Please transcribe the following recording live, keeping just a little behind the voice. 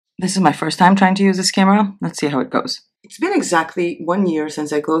This is my first time trying to use this camera. Let's see how it goes. It's been exactly 1 year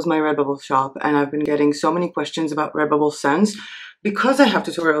since I closed my Redbubble shop, and I've been getting so many questions about Redbubble Sense. Because I have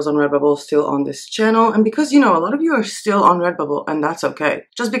tutorials on Redbubble still on this channel, and because, a lot of you are still on Redbubble, and that's okay.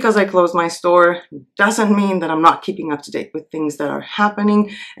 Just because I closed my store doesn't mean that I'm not keeping up to date with things that are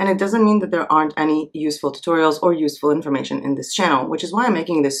happening, and it doesn't mean that there aren't any useful tutorials or useful information in this channel, which is why I'm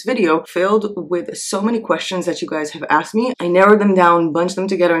making this video filled with so many questions that you guys have asked me. I narrowed them down, bunched them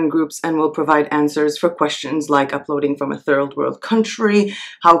together in groups, and will provide answers for questions like uploading from a third world country,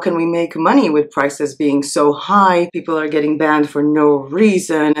 how can we make money with prices being so high, people are getting banned for no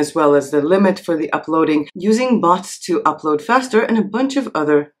reason, as well as the limit for the uploading, using bots to upload faster, and a bunch of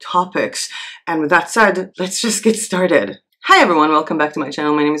other topics. And with that said, let's just get started. Hi everyone, welcome back to my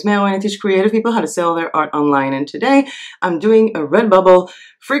channel. My name is Mel and I teach creative people how to sell their art online, and today I'm doing a Redbubble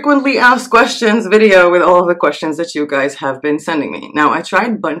frequently asked questions video with all of the questions that you guys have been sending me. Now, I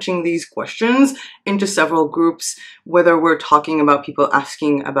tried bunching these questions into several groups, whether we're talking about people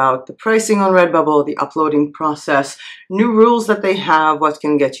asking about the pricing on Redbubble, the uploading process, new rules that they have, what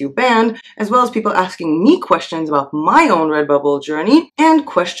can get you banned, as well as people asking me questions about my own Redbubble journey and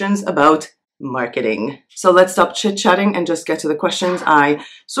questions about marketing. So let's stop chit-chatting and just get to the questions. I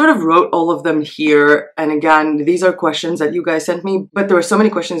sort of wrote all of them here, and again, these are questions that you guys sent me, but there were so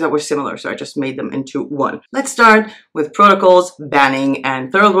many questions that were similar, so I just made them into one. Let's start with protocols, banning,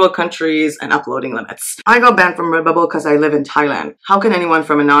 and third world countries and uploading limits. I got banned from Redbubble because I live in Thailand. How can anyone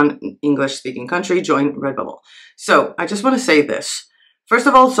from a non-English speaking country join Redbubble? So I just want to say this. First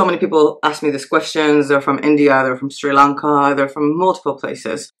of all, so many people ask me these questions. They're from India, they're from Sri Lanka, they're from multiple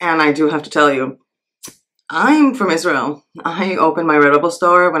places. And I do have to tell you, I'm from Israel. I opened my Redbubble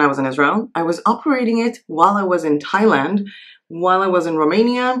store when I was in Israel. I was operating it while I was in Thailand, while I was in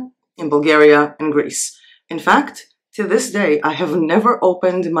Romania, in Bulgaria, and Greece. In fact, to this day, I have never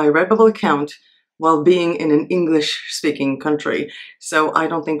opened my Redbubble account while being in an English-speaking country. So I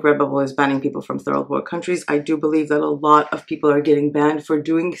don't think Redbubble is banning people from third world countries. I do believe that a lot of people are getting banned for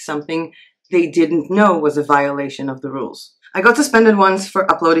doing something they didn't know was a violation of the rules. I got suspended once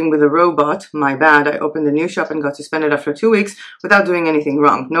for uploading with a robot. My bad. I opened a new shop and got suspended after 2 weeks without doing anything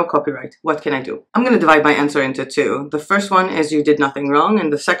wrong. No copyright. What can I do? I'm going to divide my answer into two. The first one is you did nothing wrong,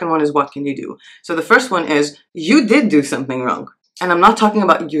 and the second one is what can you do? So the first one is you did do something wrong. And I'm not talking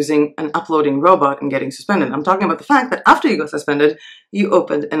about using an uploading robot and getting suspended. I'm talking about the fact that after you got suspended, you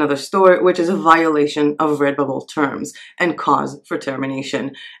opened another store, which is a violation of Redbubble terms and cause for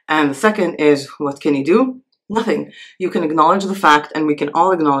termination. And the second is, what can you do? Nothing. You can acknowledge the fact, and we can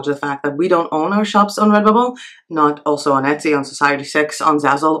all acknowledge the fact that we don't own our shops on Redbubble, not also on Etsy, on Society6, on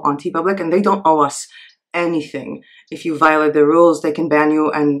Zazzle, on TeePublic, and they don't owe us anything. If you violate the rules, they can ban you,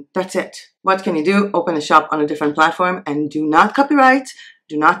 and that's it. What can you do? Open a shop on a different platform and do not copyright,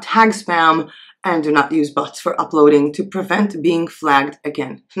 do not tag spam, and do not use bots for uploading to prevent being flagged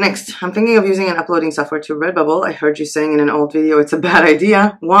again. Next, I'm thinking of using an uploading software to Redbubble. I heard you saying in an old video it's a bad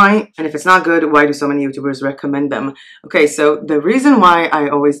idea. Why? And if it's not good, why do so many YouTubers recommend them? Okay, so the reason why I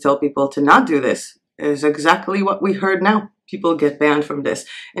always tell people to not do this is exactly what we heard now. People get banned from this.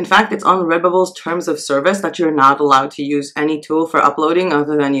 In fact, it's on Redbubble's terms of service that you're not allowed to use any tool for uploading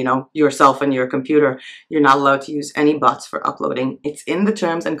other than, yourself and your computer. You're not allowed to use any bots for uploading. It's in the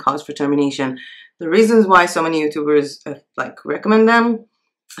terms and cause for termination. The reasons why so many YouTubers recommend them,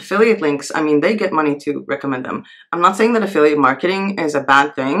 affiliate links, they get money to recommend them. I'm not saying that affiliate marketing is a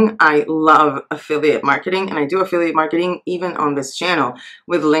bad thing. I love affiliate marketing, and I do affiliate marketing even on this channel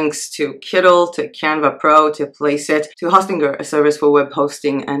with links to KITTL, to Canva Pro, to Placeit, to Hostinger, a service for web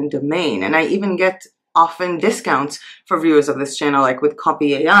hosting and domain. And I even get often discounts for viewers of this channel, like with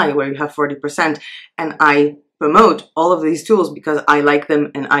Copy AI, where you have 40%, and I promote all of these tools because I like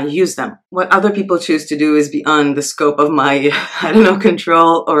them and I use them. What other people choose to do is beyond the scope of my,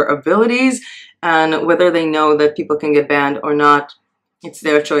 control or abilities, and whether they know that people can get banned or not, it's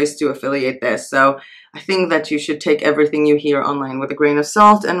their choice to affiliate this. So I think that you should take everything you hear online with a grain of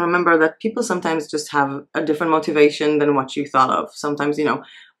salt, and remember that people sometimes just have a different motivation than what you thought of. Sometimes,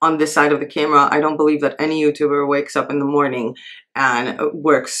 on this side of the camera, I don't believe that any YouTuber wakes up in the morning and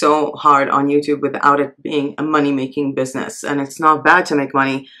works so hard on YouTube without it being a money-making business. And it's not bad to make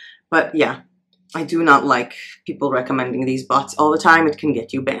money, but yeah, I do not like people recommending these bots all the time. It can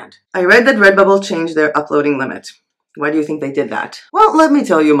get you banned. I read that Redbubble changed their uploading limit. Why do you think they did that? Well, let me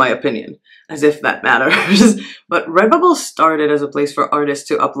tell you my opinion, as if that matters. But Redbubble started as a place for artists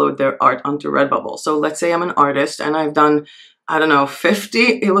to upload their art onto Redbubble. So let's say I'm an artist and I've done,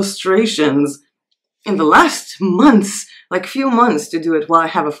 50 illustrations. In the last months, like few months to do it while I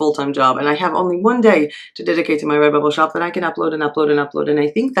have a full-time job and I have only one day to dedicate to my Redbubble shop, then I can upload and upload and upload. And I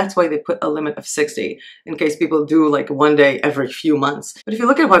think that's why they put a limit of 60 in case people do like one day every few months. But if you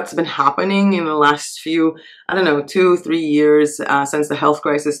look at what's been happening in the last few, I don't know, 2-3 years since the health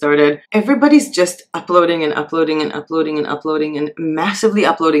crisis started, everybody's just uploading and uploading and uploading and uploading and massively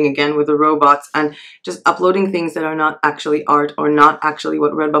uploading again with the robots and just uploading things that are not actually art or not actually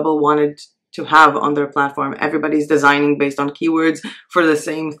what Redbubble wanted to have on their platform. Everybody's designing based on keywords for the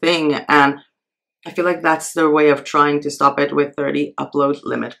same thing, and I feel like that's their way of trying to stop it with 30 upload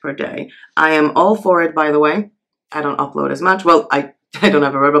limit per day. I am all for it, by the way. I don't upload as much. Well, I don't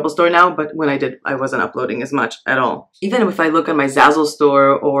have a Redbubble store now, but when I did, I wasn't uploading as much at all. Even if I look at my Zazzle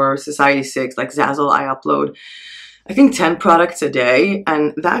store or Society6, like Zazzle, I upload I think 10 products a day,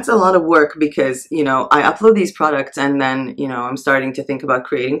 and that's a lot of work because, you know, I upload these products and then, you know, I'm starting to think about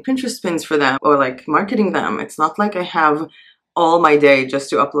creating Pinterest pins for them or like marketing them. It's not like I have all my day just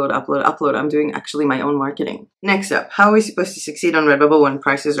to upload, upload, upload. I'm doing actually my own marketing. Next up, how are we supposed to succeed on Redbubble when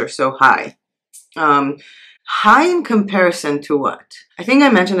prices are so high? High in comparison to what? I think I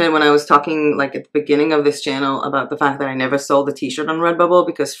mentioned it when I was talking like at the beginning of this channel about the fact that I never sold a t-shirt on Redbubble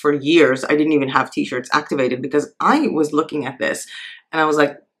because for years I didn't even have t-shirts activated because I was looking at this and I was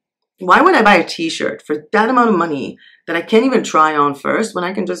like, why would I buy a t-shirt for that amount of money that I can't even try on first when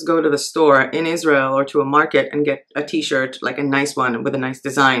I can just go to the store in Israel or to a market and get a t-shirt, like a nice one with a nice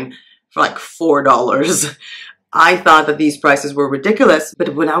design for like $4. I thought that these prices were ridiculous,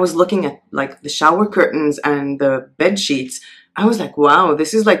 but when I was looking at like the shower curtains and the bed sheets, I was like, wow,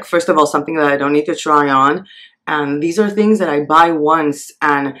 this is like, first of all, something that I don't need to try on. And these are things that I buy once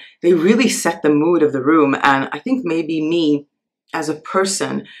and they really set the mood of the room. And I think maybe me as a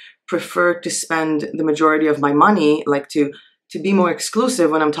person prefer to spend the majority of my money, like to be more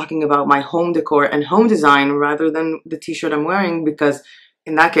exclusive when I'm talking about my home decor and home design rather than the t-shirt I'm wearing, because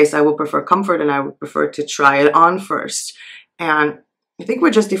in that case, I will prefer comfort and I would prefer to try it on first. And I think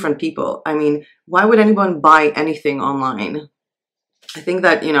we're just different people. I mean, why would anyone buy anything online? I think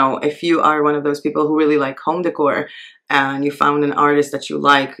that, you know, if you are one of those people who really like home decor and you found an artist that you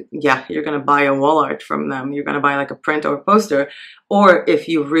like, yeah, you're going to buy a wall art from them. You're going to buy like a print or a poster. Or if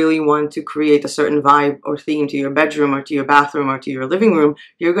you really want to create a certain vibe or theme to your bedroom or to your bathroom or to your living room,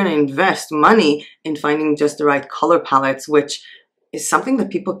 you're going to invest money in finding just the right color palettes, which is something that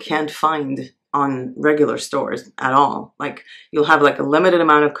people can't find on regular stores at all. Like you'll have like a limited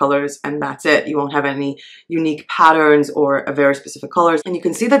amount of colors and that's it. You won't have any unique patterns or a very specific colors. And you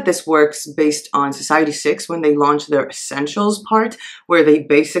can see that this works based on Society6 when they launched their essentials part, where they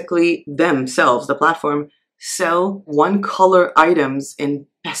basically themselves, the platform, sell one color items in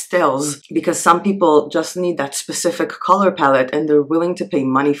pastels because some people just need that specific color palette and they're willing to pay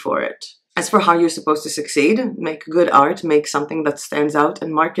money for it. As for how you're supposed to succeed, make good art, make something that stands out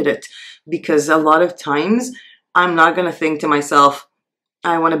and market it. Because a lot of times I'm not going to think to myself,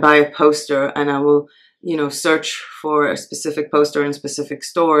 I want to buy a poster and I will, you know, search for a specific poster in specific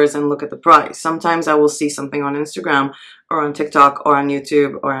stores and look at the price. Sometimes I will see something on Instagram or on TikTok or on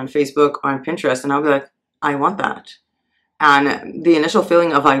YouTube or on Facebook or on Pinterest and I'll be like, I want that. And the initial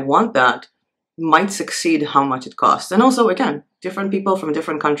feeling of I want that might succeed how much it costs. And also, again, different people from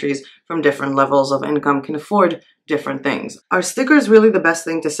different countries, from different levels of income can afford different things. Are stickers really the best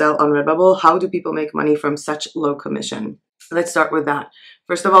thing to sell on Redbubble? How do people make money from such low commission? Let's start with that.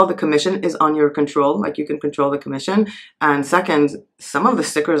 First of all, the commission is on your control, like you can control the commission. And second, some of the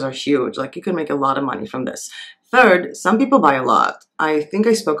stickers are huge, like you can make a lot of money from this. Third, some people buy a lot. I think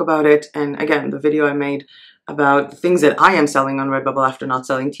I spoke about it, and again, the video I made about the things that I am selling on Redbubble after not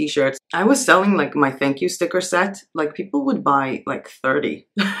selling t-shirts. I was selling like my thank you sticker set. Like people would buy like 30,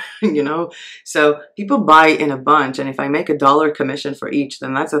 you know? So people buy in a bunch. And if I make $1 commission for each,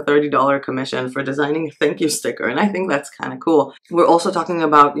 then that's a $30 commission for designing a thank you sticker. And I think that's kind of cool. We're also talking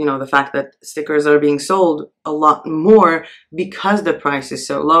about, you know, the fact that stickers are being sold a lot more because the price is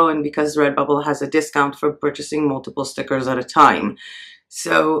so low and because Redbubble has a discount for purchasing multiple stickers at a time.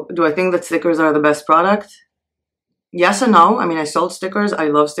 So do I think that stickers are the best product? Yes and no. I mean, I sold stickers. I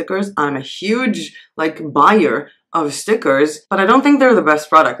love stickers. I'm a huge like buyer of stickers, but I don't think they're the best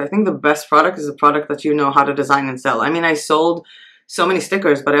product. I think the best product is a product that you know how to design and sell. I mean, I sold so many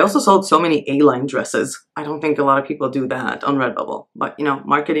stickers, but I also sold so many A-line dresses. I don't think a lot of people do that on Redbubble, but you know,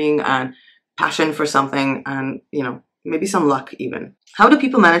 marketing and passion for something and, you know, maybe some luck even. How do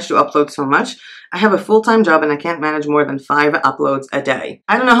people manage to upload so much? I have a full-time job and I can't manage more than 5 uploads a day.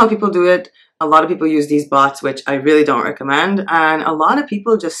 I don't know how people do it. A lot of people use these bots, which I really don't recommend. And a lot of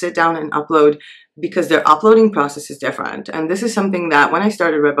people just sit down and upload because their uploading process is different. And this is something that when I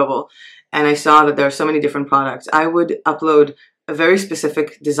started Redbubble, and I saw that there are so many different products, I would upload a very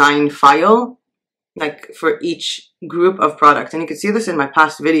specific design file, like for each group of products. And you can see this in my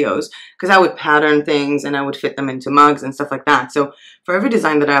past videos, because I would pattern things and I would fit them into mugs and stuff like that. So for every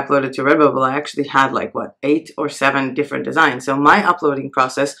design that I uploaded to Redbubble, I actually had like, what, 8 or 7 different designs. So my uploading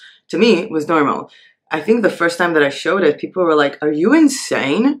process, to me, was normal. I think the first time that I showed it, people were like, are you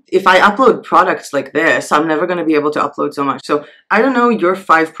insane? If I upload products like this, I'm never going to be able to upload so much. So I don't know, your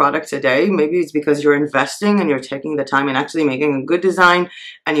 5 products a day. Maybe it's because you're investing and you're taking the time and actually making a good design,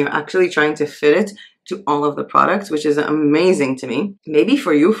 and you're actually trying to fit it to all of the products, which is amazing to me. Maybe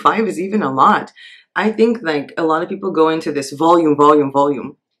for you, 5 is even a lot. I think like a lot of people go into this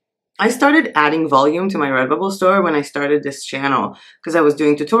volume. I started adding volume to my Redbubble store when I started this channel, because I was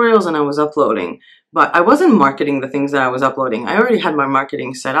doing tutorials and I was uploading. But I wasn't marketing the things that I was uploading. I already had my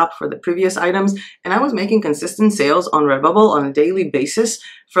marketing set up for the previous items, and I was making consistent sales on Redbubble on a daily basis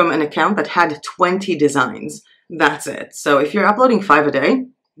from an account that had 20 designs. That's it. So if you're uploading 5 a day,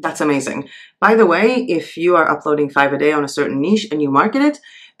 that's amazing. By the way, if you are uploading 5 a day on a certain niche and you market it,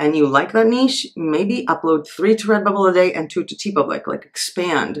 and you like that niche, maybe upload 3 to Redbubble a day and 2 to TeePublic. Like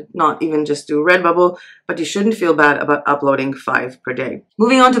expand, not even just do Redbubble, but you shouldn't feel bad about uploading 5 per day.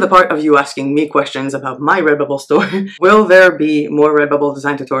 Moving on to the part of you asking me questions about my Redbubble store. Will there be more Redbubble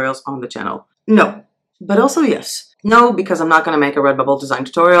design tutorials on the channel? No, but also yes. No, because I'm not going to make a Redbubble design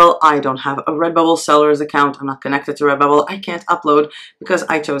tutorial. I don't have a Redbubble sellers account. I'm not connected to Redbubble. I can't upload because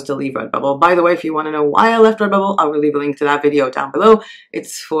I chose to leave Redbubble. By the way, if you want to know why I left Redbubble, I will leave a link to that video down below.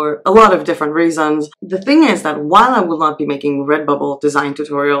 It's for a lot of different reasons. The thing is that while I will not be making Redbubble design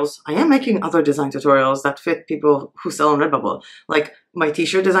tutorials, I am making other design tutorials that fit people who sell on Redbubble. Like my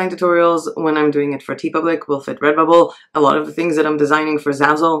t-shirt design tutorials, when I'm doing it for TeePublic, will fit Redbubble. A lot of the things that I'm designing for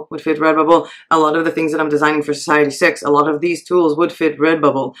Zazzle would fit Redbubble. A lot of the things that I'm designing for Society6, a lot of these tools would fit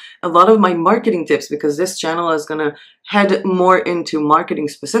Redbubble. A lot of my marketing tips, because this channel is gonna head more into marketing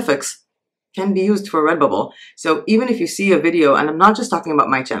specifics, can be used for Redbubble. So even if you see a video, and I'm not just talking about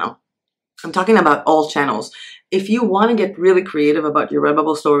my channel, I'm talking about all channels. If you want to get really creative about your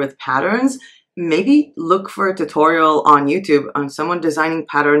Redbubble store with patterns, maybe look for a tutorial on YouTube on someone designing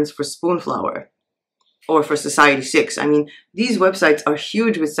patterns for Spoonflower or for Society6. I mean, these websites are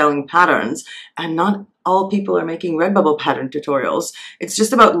huge with selling patterns, and not all people are making Redbubble pattern tutorials. It's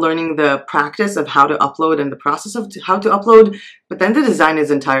just about learning the practice of how to upload and the process of how to upload, but then the design is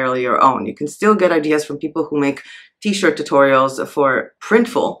entirely your own. You can still get ideas from people who make t-shirt tutorials for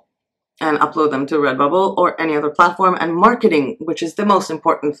Printful and upload them to Redbubble or any other platform, and marketing, which is the most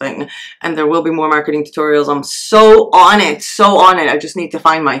important thing. And there will be more marketing tutorials. I'm so on it, so on it. I just need to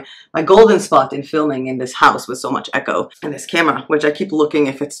find my golden spot in filming in this house with so much echo, and this camera, which I keep looking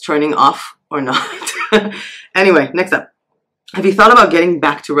if it's turning off or not. Anyway, next up. Have you thought about getting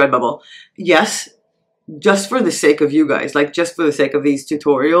back to Redbubble? Yes, just for the sake of you guys, like just for the sake of these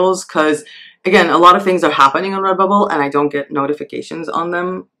tutorials, because again, a lot of things are happening on Redbubble and I don't get notifications on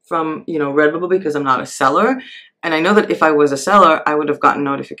them from, you know, Redbubble because I'm not a seller. And I know that if I was a seller, I would have gotten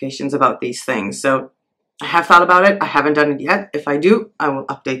notifications about these things. So I have thought about it. I haven't done it yet. If I do, I will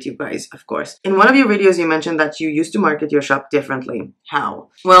update you guys, of course. In one of your videos, you mentioned that you used to market your shop differently. How?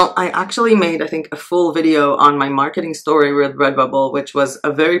 Well, I actually made, I think, a full video on my marketing story with Redbubble, which was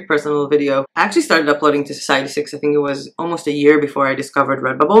a very personal video. I actually started uploading to Society6, I think it was almost a year before I discovered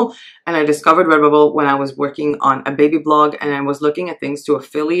Redbubble. And I discovered Redbubble when I was working on a baby blog and I was looking at things to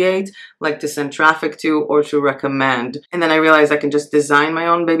affiliate, like to send traffic to or to recommend. And then I realized I can just design my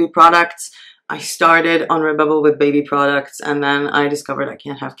own baby products. I started on Redbubble with baby products, and then I discovered I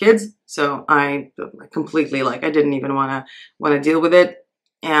can't have kids. So I completely, like, I didn't even want to deal with it.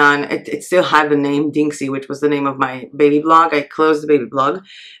 And it still had the name Dinksy, which was the name of my baby blog. I closed the baby blog,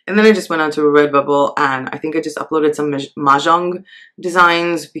 and then I just went on to Redbubble, and I think I just uploaded some mahjong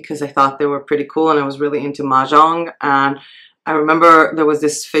designs because I thought they were pretty cool, and I was really into mahjong. And I remember there was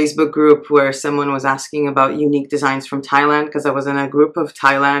this Facebook group where someone was asking about unique designs from Thailand, because I was in a group of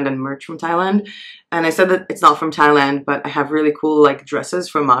Thailand and merch from Thailand. And I said that it's not from Thailand, but I have really cool like dresses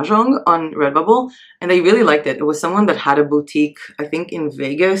for mahjong on Redbubble. And they really liked it. It was someone that had a boutique, I think in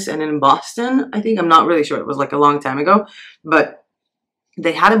Vegas and in Boston. I think, I'm not really sure. It was like a long time ago. But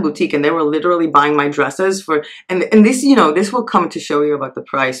they had a boutique and they were literally buying my dresses for, and this, you know, this will come to show you about the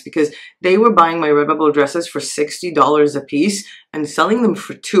price, because they were buying my Redbubble dresses for $60 a piece and selling them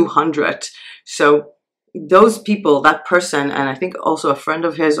for $200. So those people, that person, and I think also a friend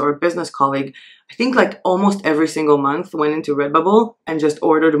of his or a business colleague, I think like almost every single month went into Redbubble and just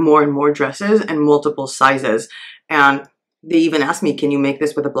ordered more and more dresses and multiple sizes. And They even asked me, can you make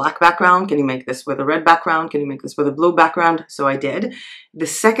this with a black background? Can you make this with a red background? Can you make this with a blue background? So I did. The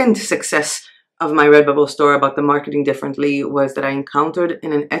second success of my Redbubble store about the marketing differently was that I encountered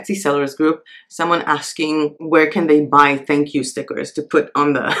in an Etsy sellers group someone asking where can they buy thank you stickers to put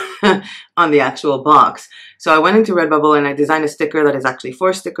on the on the actual box. So I went into Redbubble and I designed a sticker that is actually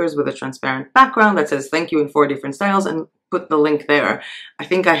 4 stickers with a transparent background that says thank you in 4 different styles and put the link there. I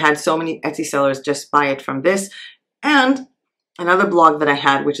think I had so many Etsy sellers just buy it from this. And another blog that I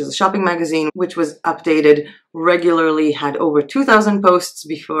had, which is a shopping magazine, which was updated regularly, had over 2,000 posts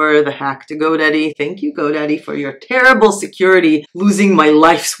before the hack to GoDaddy. Thank you, GoDaddy, for your terrible security, losing my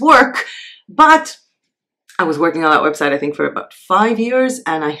life's work. But I was working on that website, I think, for about 5 years,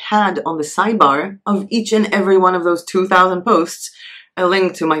 and I had on the sidebar of each and every one of those 2,000 posts a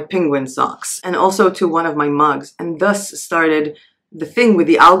link to my penguin socks and also to one of my mugs, and thus started the thing with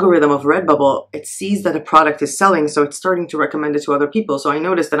the algorithm of Redbubble. It sees that a product is selling, so it's starting to recommend it to other people. So I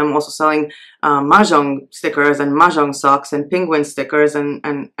noticed that I'm also selling mahjong stickers and mahjong socks and penguin stickers and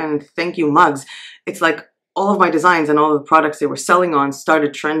thank you mugs. It's like all of my designs and all of the products they were selling on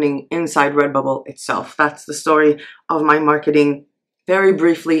started trending inside Redbubble itself. That's the story of my marketing. Very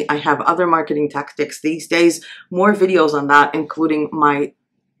briefly, I have other marketing tactics these days, more videos on that, including my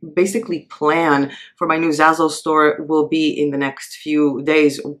basically plan for my new Zazzle store will be in the next few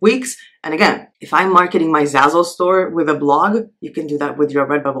days, weeks. And again, if I'm marketing my Zazzle store with a blog, you can do that with your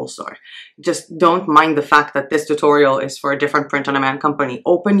Redbubble store. Just don't mind the fact that this tutorial is for a different print-on-demand company.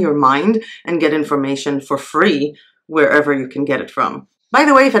 Open your mind and get information for free wherever you can get it from. By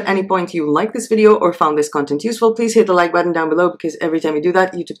the way, if at any point you like this video or found this content useful, please hit the like button down below, because every time you do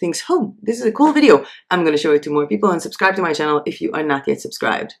that, YouTube thinks, oh, this is a cool video. I'm going to show it to more people, and subscribe to my channel if you are not yet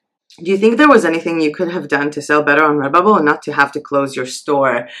subscribed. Do you think there was anything you could have done to sell better on Redbubble and not to have to close your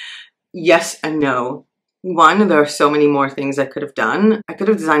store? Yes and no. One, there are so many more things I could have done. I could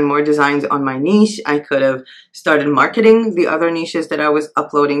have designed more designs on my niche. I could have started marketing the other niches that I was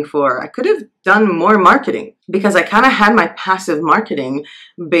uploading for. I could have done more marketing because I kind of had my passive marketing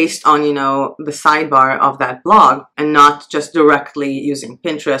based on, you know, the sidebar of that blog and not just directly using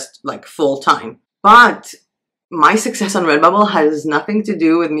Pinterest like full time. But my success on Redbubble has nothing to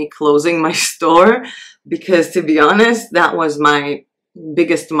do with me closing my store, because to be honest, that was my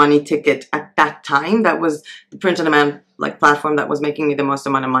biggest money ticket at that time. That was the print-on-demand like platform that was making me the most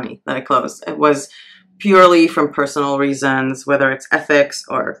amount of money that I closed. It was purely from personal reasons, whether it's ethics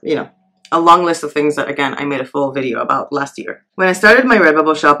or, you know, a long list of things that, again, I made a full video about last year. When I started my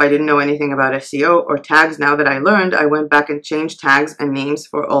Redbubble shop, I didn't know anything about SEO or tags. Now that I learned, I went back and changed tags and names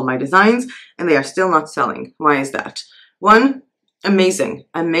for all my designs, and they are still not selling. Why is that? One, amazing.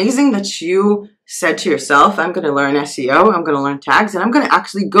 Amazing that you said to yourself, I'm going to learn SEO, I'm going to learn tags, and I'm going to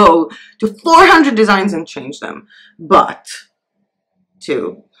actually go to 400 designs and change them. But,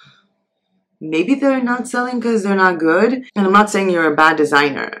 two, maybe they're not selling because they're not good. And I'm not saying you're a bad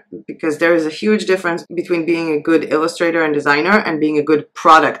designer, because there is a huge difference between being a good illustrator and designer and being a good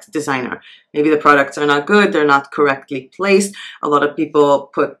product designer. Maybe the products are not good, they're not correctly placed. A lot of people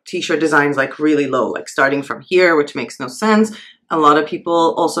put t-shirt designs like really low, like starting from here, which makes no sense. A lot of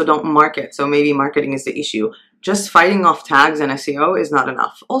people also don't market, so maybe marketing is the issue. Just fighting off tags and SEO is not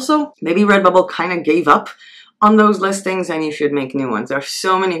enough. Also, maybe Redbubble kind of gave up on those listings and you should make new ones. There are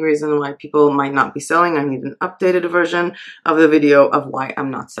so many reasons why people might not be selling. I need an updated version of the video of why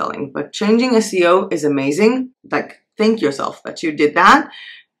I'm not selling. But changing SEO is amazing. Like, thank yourself that you did that,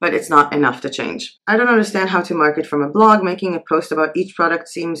 but it's not enough to change. I don't understand how to market from a blog. Making a post about each product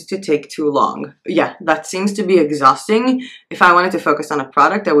seems to take too long. Yeah, that seems to be exhausting. If I wanted to focus on a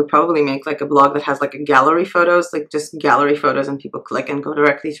product, I would probably make like a blog that has like a gallery photos, like just gallery photos, and people click and go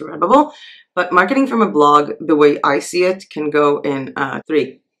directly to Redbubble. But marketing from a blog, the way I see it, can go in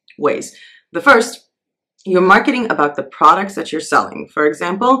 3 ways. The first, you're marketing about the products that you're selling. For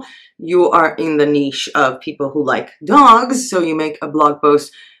example, you are in the niche of people who like dogs, so you make a blog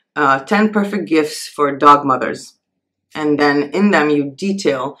post, 10 perfect gifts for dog mothers. And then in them, you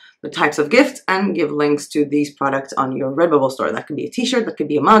detail the types of gifts and give links to these products on your Redbubble store. That could be a t-shirt, that could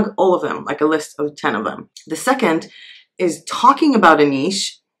be a mug, all of them, like a list of 10 of them. The second is talking about a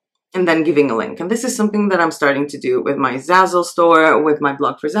niche and then giving a link. And this is something that I'm starting to do with my Zazzle store, with my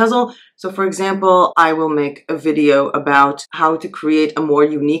blog for Zazzle. So for example, I will make a video about how to create a more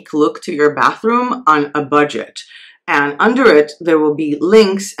unique look to your bathroom on a budget. And under it, there will be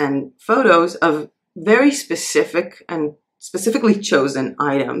links and photos of very specific and specifically chosen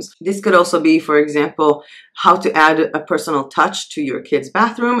items. This could also be, for example, how to add a personal touch to your kid's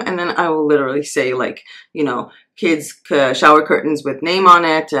bathroom. And then I will literally say, like, you know, kids shower curtains with name on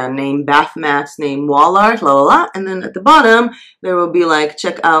it, name bath mats, name wall art, la la la. And then at the bottom, there will be like,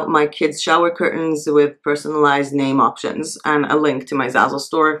 check out my kids' shower curtains with personalized name options, and a link to my Zazzle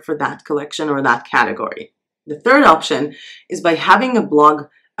store for that collection or that category. The third option is by having a blog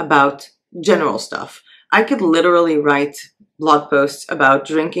about general stuff. I could literally write blog posts about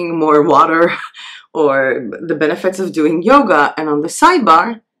drinking more water or the benefits of doing yoga, and on the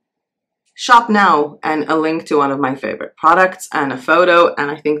sidebar, shop now and a link to one of my favorite products and a photo.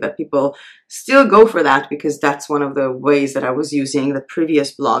 And I think that people still go for that because that's one of the ways that I was using the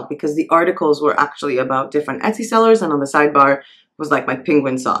previous blog, because the articles were actually about different Etsy sellers, and on the sidebar was like my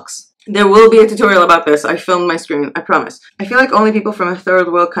penguin socks. There will be a tutorial about this. I filmed my screen, I promise. I feel like only people from a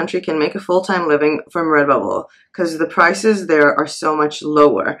third world country can make a full-time living from Redbubble because the prices there are so much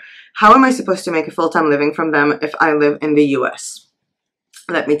lower. How am I supposed to make a full-time living from them if I live in the US?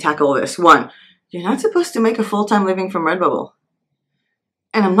 Let me tackle this. 1, you're not supposed to make a full-time living from Redbubble.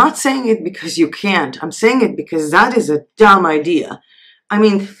 And I'm not saying it because you can't. I'm saying it because that is a dumb idea. I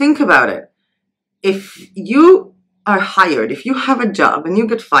mean, think about it. If you are hired, if you have a job and you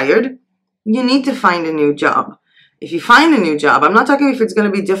get fired, you need to find a new job. If you find a new job, I'm not talking if it's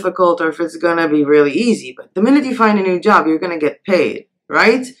going to be difficult or if it's going to be really easy, but the minute you find a new job, you're going to get paid,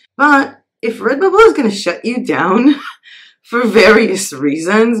 right? But if Redbubble is going to shut you down for various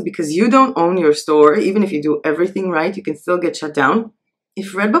reasons, because you don't own your store, even if you do everything right, you can still get shut down.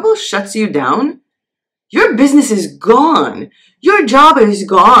 If Redbubble shuts you down, your business is gone. Your job is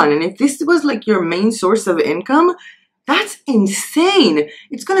gone. And if this was like your main source of income, that's insane.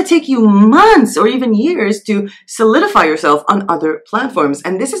 It's going to take you months or even years to solidify yourself on other platforms.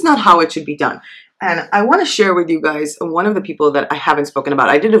 And this is not how it should be done. And I want to share with you guys one of the people that I haven't spoken about.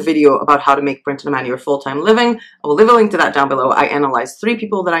 I did a video about how to make print-on-demand your full-time living. I will leave a link to that down below. I analyzed 3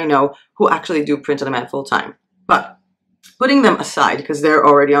 people that I know who actually do print-on-demand full-time. But putting them aside, because they're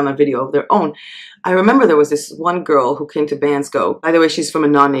already on a video of their own, I remember there was this one girl who came to Bandsco. By the way, she's from a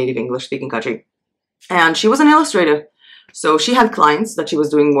non-native English-speaking country. And she was an illustrator. So she had clients that she was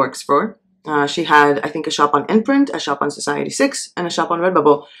doing works for. She had, I think, a shop on Imprint, a shop on Society6, and a shop on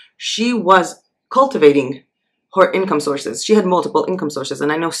Redbubble. She was cultivating her income sources. She had multiple income sources,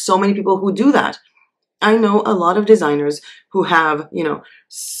 and I know so many people who do that. I know a lot of designers who have, you know,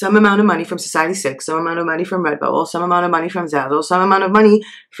 some amount of money from Society6, some amount of money from Redbubble, some amount of money from Zazzle, some amount of money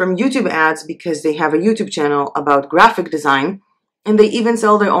from YouTube ads because they have a YouTube channel about graphic design, and they even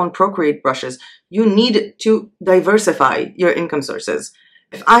sell their own Procreate brushes. You need to diversify your income sources.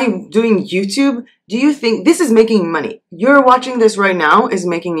 If I'm doing YouTube, do you think this is making me money? You're watching this right now is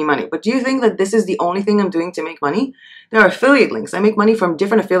making me money. But do you think that this is the only thing I'm doing to make money? There are affiliate links. I make money from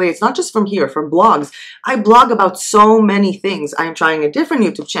different affiliates, not just from here, from blogs. I blog about so many things. I'm trying a different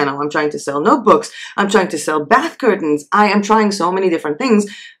YouTube channel. I'm trying to sell notebooks. I'm trying to sell bath curtains. I am trying so many different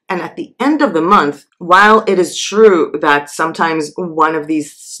things. And at the end of the month, while it is true that sometimes one of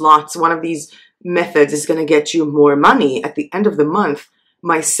these slots, one of these methods is going to get you more money, at the end of the month,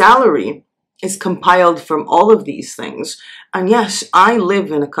 my salary is compiled from all of these things. And yes, I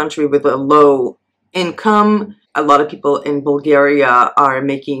live in a country with a low income. A lot of people in Bulgaria are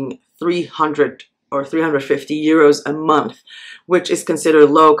making 300 or 350 euros a month, which is considered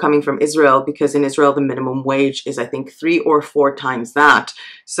low coming from Israel, because in Israel, the minimum wage is, I think, 3 or 4 times that.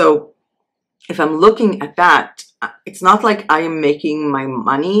 So if I'm looking at that, it's not like I am making my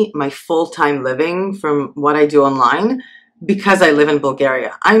money, my full-time living from what I do online, because I live in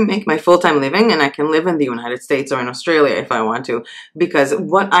Bulgaria. I make my full-time living and I can live in the United States or in Australia if I want to, because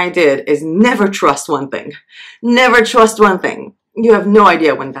what I did is never trust one thing. Never trust one thing. You have no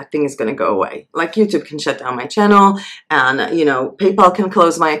idea when that thing is going to go away. Like YouTube can shut down my channel, and, you know, PayPal can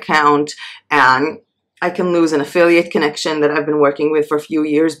close my account, and I can lose an affiliate connection that I've been working with for a few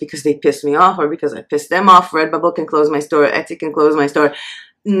years because they pissed me off or because I pissed them off. Redbubble can close my store. Etsy can close my store.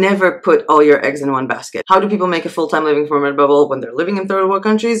 Never put all your eggs in one basket. How do people make a full-time living from Redbubble when they're living in third world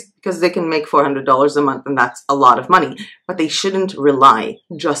countries? Because they can make $400 a month, and that's a lot of money. But they shouldn't rely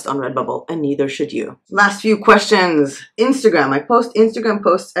just on Redbubble, and neither should you. Last few questions. Instagram. I post Instagram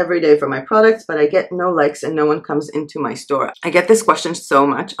posts every day for my products, but I get no likes and no one comes into my store. I get this question so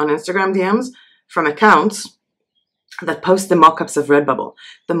much on Instagram DMs from accounts that post the mock-ups of Redbubble.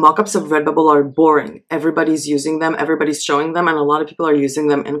 The mock-ups of Redbubble are boring. Everybody's using them, everybody's showing them, and a lot of people are using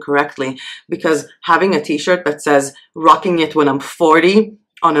them incorrectly, because having a t-shirt that says "rocking it when I'm 40"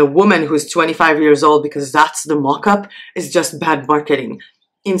 on a woman who's 25 years old, because that's the mock-up, is just bad marketing.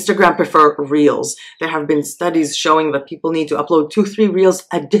 Instagram prefer reels. There have been studies showing that people need to upload 2-3 reels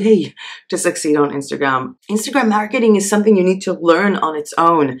a day to succeed on Instagram. Instagram marketing is something you need to learn on its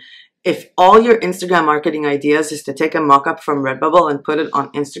own. If all your Instagram marketing ideas is to take a mock-up from Redbubble and put it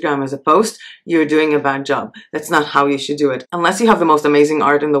on Instagram as a post, you're doing a bad job. That's not how you should do it. Unless you have the most amazing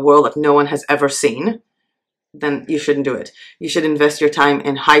art in the world that no one has ever seen, then you shouldn't do it. You should invest your time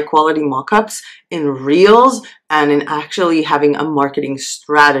in high quality mock-ups, in reels, and in actually having a marketing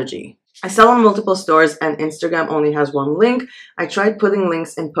strategy. I sell on multiple stores and Instagram only has one link. I tried putting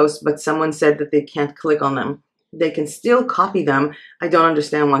links in posts, but someone said that they can't click on them. They can still copy them. I don't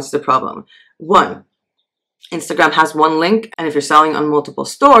understand what's the problem. One, Instagram has one link, and if you're selling on multiple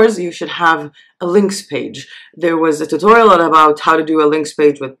stores, you should have a links page. There was a tutorial about how to do a links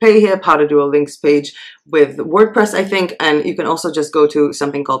page with Payhip, how to do a links page with WordPress, I think, and you can also just go to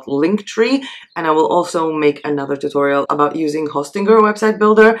something called Linktree, and I will also make another tutorial about using Hostinger website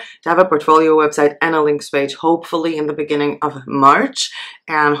builder to have a portfolio website and a links page, hopefully in the beginning of March,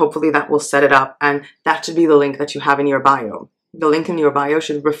 and hopefully that will set it up, and that should be the link that you have in your bio. The link in your bio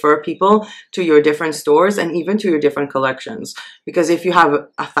should refer people to your different stores and even to your different collections. Because if you have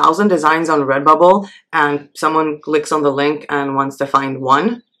 1,000 designs on Redbubble and someone clicks on the link and wants to find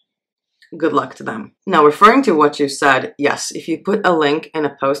one, good luck to them. Now, referring to what you said, yes, if you put a link in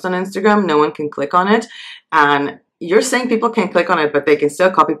a post on Instagram, no one can click on it. And you're saying people can't click on it, but they can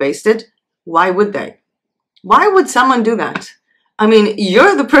still copy paste it. Why would they? Why would someone do that? I mean,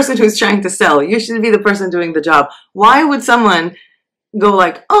 you're the person who's trying to sell. You should be the person doing the job. Why would someone go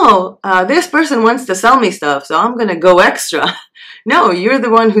like, oh, this person wants to sell me stuff, so I'm going to go extra? No, you're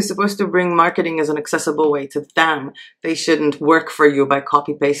the one who's supposed to bring marketing as an accessible way to them. They shouldn't work for you by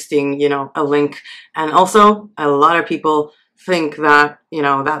copy pasting, you know, a link. And also, a lot of people think that, you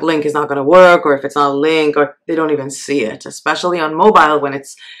know, that link is not going to work, or if it's not a link, or they don't even see it, especially on mobile when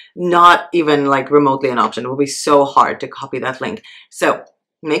it's not even like remotely an option. It will be so hard to copy that link. So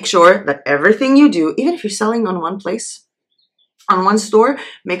make sure that everything you do, even if you're selling on one place, on one store,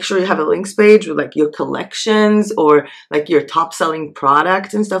 make sure you have a links page with like your collections or like your top selling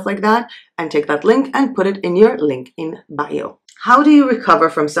products and stuff like that, and take that link and put it in your link in bio. How do you recover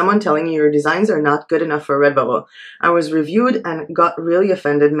from someone telling you your designs are not good enough for Redbubble? I was reviewed and got really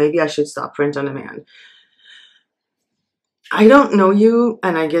offended. Maybe I should stop print on demand. I don't know you,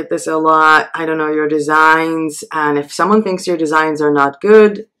 and I get this a lot. I don't know your designs, and if someone thinks your designs are not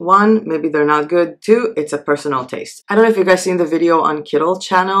good, one, maybe they're not good. Two, it's a personal taste. I don't know if you guys seen the video on KITTL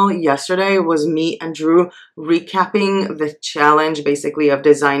channel yesterday. It was me and Drew recapping the challenge basically of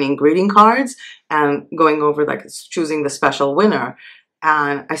designing greeting cards and going over like choosing the special winner.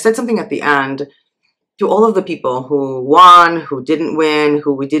 And I said something at the end to all of the people who won, who didn't win,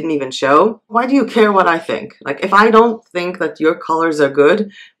 who we didn't even show. Why do you care what I think? Like, if I don't think that your colors are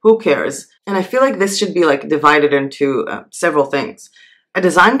good, who cares? And I feel like this should be like divided into several things. A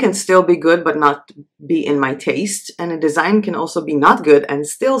design can still be good but not be in my taste, and a design can also be not good and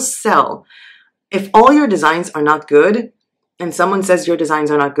still sell. If all your designs are not good and someone says your designs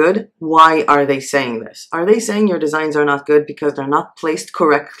are not good, why are they saying this? Are they saying your designs are not good because they're not placed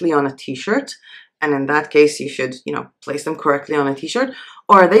correctly on a t-shirt? And in that case, you should, you know, place them correctly on a t-shirt?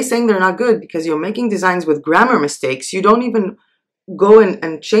 Or are they saying they're not good because you're making designs with grammar mistakes? You don't even go in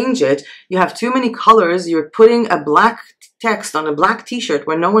and change it. You have too many colors. You're putting a black text on a black t-shirt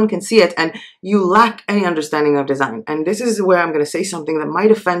where no one can see it, and you lack any understanding of design. And this is where I'm going to say something that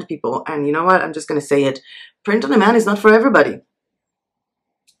might offend people. And you know what? I'm just going to say it. Print on demand is not for everybody.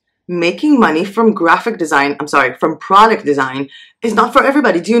 Making money from graphic design, from product design is not for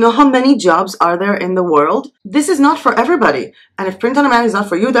everybody. Do you know how many jobs are there in the world? This is not for everybody. And if print on demand is not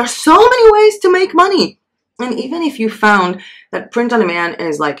for you, there are so many ways to make money. And even if you found that print on demand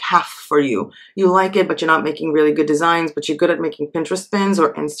is like half for you, you like it, but you're not making really good designs, but you're good at making Pinterest pins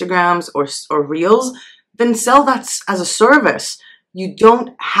or Instagrams or Reels, then sell that as a service. You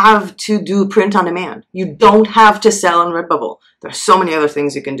don't have to do print on demand. You don't have to sell on Redbubble. There's so many other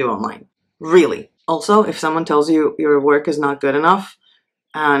things you can do online. Really. Also, if someone tells you your work is not good enough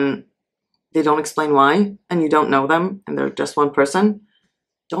and they don't explain why, and you don't know them and they're just one person,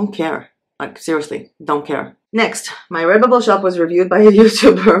 don't care. Like, seriously, don't care. Next, my Redbubble shop was reviewed by a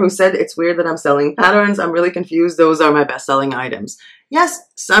YouTuber who said it's weird that I'm selling patterns. I'm really confused. Those are my best-selling items. Yes,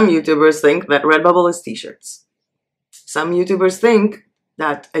 some YouTubers think that Redbubble is t-shirts. Some YouTubers think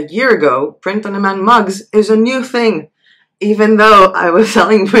that a year ago, print-on-demand mugs is a new thing, even though I was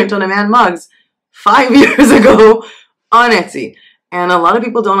selling print-on-demand mugs 5 years ago on Etsy. And a lot of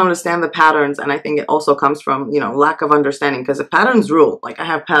people don't understand the patterns, and I think it also comes from, you know, lack of understanding, because the patterns rule. Like, I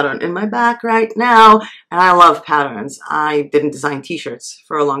have pattern in my back right now, and I love patterns. I didn't design t-shirts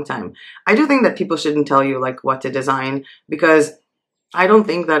for a long time. I do think that people shouldn't tell you like what to design, because I don't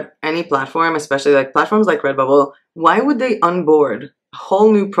think that any platform, especially like platforms like Redbubble, why would they onboard a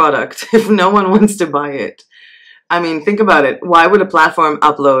whole new product if no one wants to buy it? I mean, think about it. Why would a platform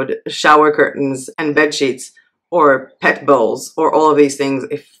upload shower curtains and bed sheets or pet bowls or all of these things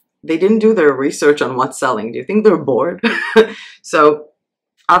if they didn't do their research on what's selling? Do you think they're bored? So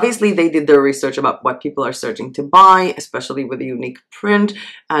obviously they did their research about what people are searching to buy, especially with a unique print.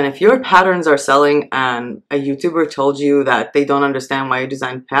 And if your patterns are selling and a YouTuber told you that they don't understand why you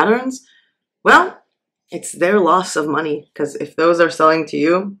design patterns, well, it's their loss of money, because if those are selling to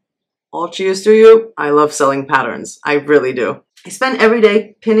you, all cheers to you. I love selling patterns. I really do. I spend every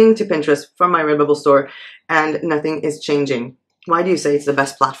day pinning to Pinterest from my Redbubble store, and nothing is changing. Why do you say it's the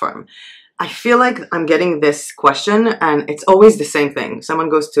best platform? I feel like I'm getting this question, and it's always the same thing. Someone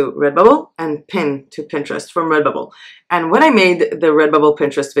goes to Redbubble and pin to Pinterest from Redbubble. And when I made the Redbubble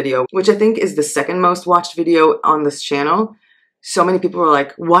Pinterest video, which I think is the second most watched video on this channel, so many people were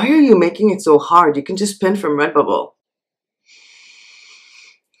like, why are you making it so hard? You can just pin from Redbubble.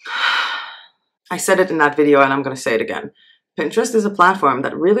 I said it in that video, and I'm going to say it again. Pinterest is a platform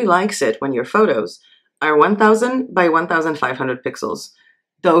that really likes it when your photos are 1000 by 1500 pixels.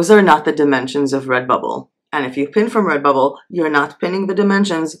 Those are not the dimensions of Redbubble. And if you pin from Redbubble, you're not pinning the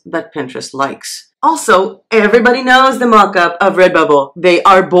dimensions that Pinterest likes. Also, everybody knows the mock-up of Redbubble. They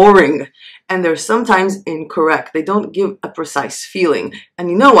are boring, and they're sometimes incorrect. They don't give a precise feeling. And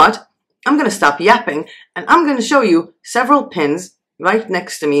you know what? I'm going to stop yapping, and I'm going to show you several pins right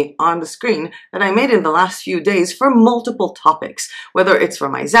next to me on the screen that I made in the last few days for multiple topics, whether it's for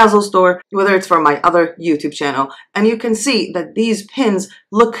my Zazzle store, whether it's for my other YouTube channel. And you can see that these pins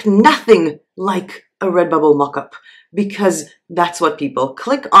look nothing like a Redbubble mockup, because that's what people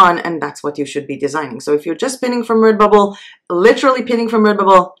click on and that's what you should be designing. So if you're just pinning from Redbubble, literally pinning from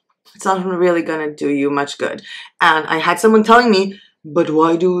Redbubble, it's not really gonna do you much good. And I had someone telling me, but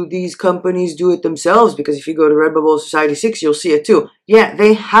why do these companies do it themselves? Because if you go to Redbubble Society 6, you'll see it too. Yeah,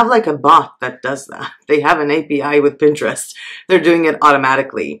 they have like a bot that does that. They have an API with Pinterest. They're doing it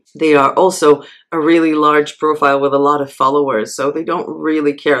automatically. They are also a really large profile with a lot of followers, so they don't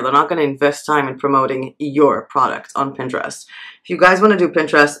really care. They're not going to invest time in promoting your product on Pinterest. If you guys want to do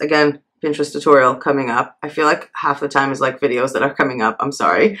Pinterest, again, Pinterest tutorial coming up. I feel like half the time is like videos that are coming up. I'm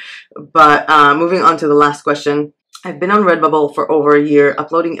sorry. But moving on to the last question. I've been on Redbubble for over a year,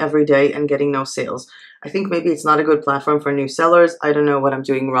 uploading every day and getting no sales. I think maybe it's not a good platform for new sellers. I don't know what I'm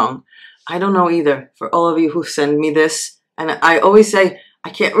doing wrong. I don't know either. For all of you who send me this, and I always say,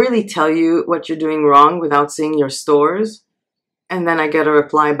 I can't really tell you what you're doing wrong without seeing your stores. And then I get a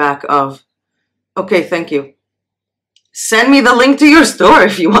reply back of, okay, thank you. Send me the link to your store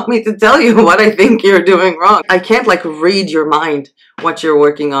if you want me to tell you what I think you're doing wrong. I can't like read your mind, what you're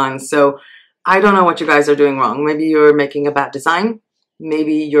working on. So I don't know what you guys are doing wrong. Maybe you're making a bad design.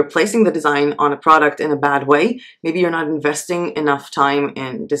 Maybe you're placing the design on a product in a bad way. Maybe you're not investing enough time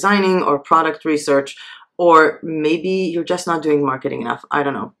in designing or product research, or maybe you're just not doing marketing enough. I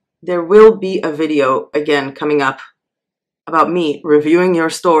don't know. There will be a video again coming up about me reviewing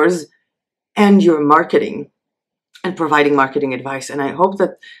your stores and your marketing and providing marketing advice. And I hope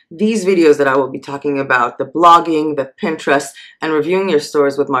that these videos that I will be talking about, the blogging, the Pinterest, and reviewing your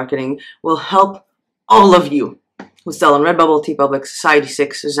stores with marketing, will help all of you who sell on Redbubble, TeePublic, Society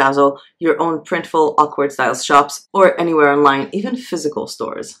 6, Zazzle, your own Printful, Awkward Styles shops, or anywhere online, even physical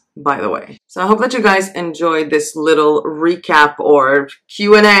stores, by the way. So I hope that you guys enjoyed this little recap or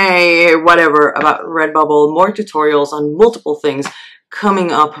Q&A, whatever, about Redbubble, more tutorials on multiple things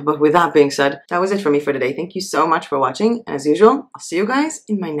coming up. But with that being said, that was it for me for today. Thank you so much for watching. And as usual, I'll see you guys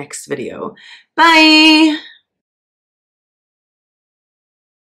in my next video. Bye!